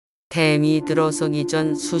댐이 들어서기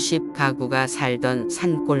전 수십 가구가 살던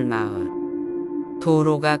산골 마을.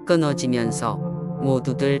 도로가 끊어지면서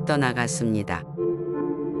모두들 떠나갔습니다.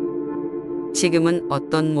 지금은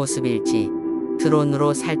어떤 모습일지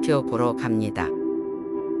드론으로 살펴보러 갑니다.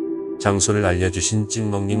 장소를 알려주신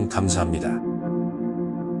찍먹님 감사합니다.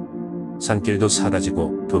 산길도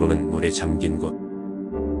사라지고 도로는 물에 잠긴 곳.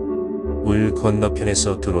 물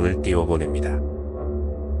건너편에서 드론을 띄워보냅니다.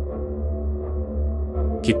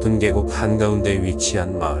 깊은 계곡 한가운데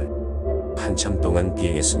위치한 마을. 한참 동안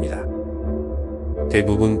비행했습니다.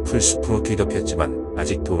 대부분 풀숲으로 뒤덮였지만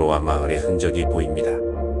아직 도로와 마을의 흔적이 보입니다.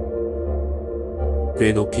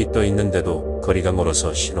 꽤 높이 떠 있는데도 거리가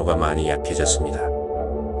멀어서 신호가 많이 약해졌습니다.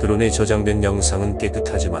 드론에 저장된 영상은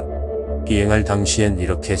깨끗하지만 비행할 당시엔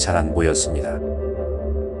이렇게 잘 안 보였습니다.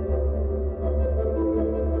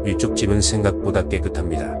 위쪽 집은 생각보다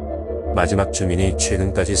깨끗합니다. 마지막 주민이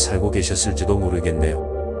최근까지 살고 계셨을지도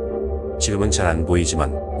모르겠네요. 지금은 잘 안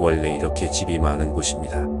보이지만 원래 이렇게 집이 많은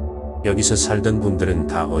곳입니다. 여기서 살던 분들은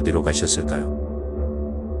다 어디로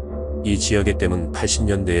가셨을까요? 이 지역의 댐은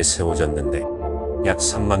 80년대에 세워졌는데 약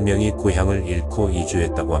 3만 명이 고향을 잃고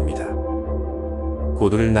이주했다고 합니다.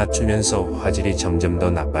 고도를 낮추면서 화질이 점점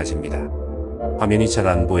더 나빠집니다. 화면이 잘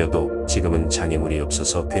안 보여도 지금은 장애물이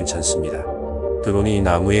없어서 괜찮습니다. 드론이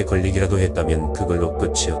나무에 걸리기라도 했다면 그걸로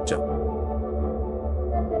끝이었죠.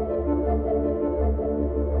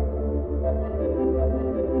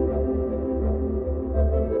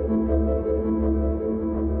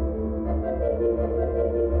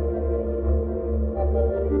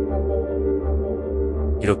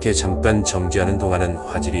 이렇게 잠깐 정지하는 동안은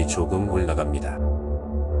화질이 조금 올라갑니다.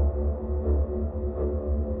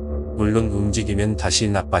 물론 움직이면 다시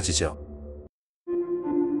나빠지죠.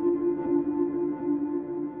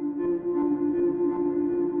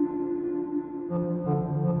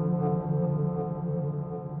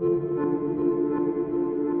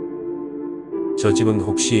 저 집은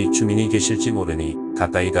혹시 주민이 계실지 모르니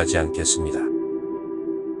가까이 가지 않겠습니다.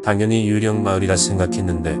 당연히 유령마을이라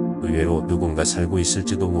생각했는데 의외로 누군가 살고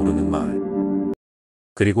있을지도 모르는 마을.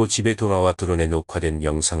 그리고 집에 돌아와 드론에 녹화된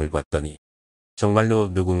영상을 봤더니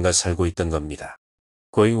정말로 누군가 살고 있던 겁니다.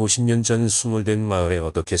 거의 50년 전 수몰된 마을에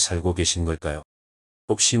어떻게 살고 계신 걸까요?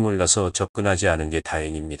 혹시 몰라서 접근하지 않은 게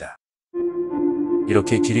다행입니다.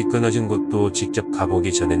 이렇게 길이 끊어진 곳도 직접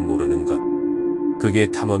가보기 전엔 모르는 것. 그게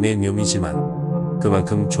탐험의 묘미지만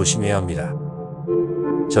그만큼 조심해야 합니다.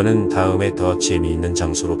 저는 다음에 더 재미있는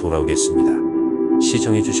장소로 돌아오겠습니다.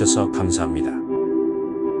 시청해주셔서 감사합니다.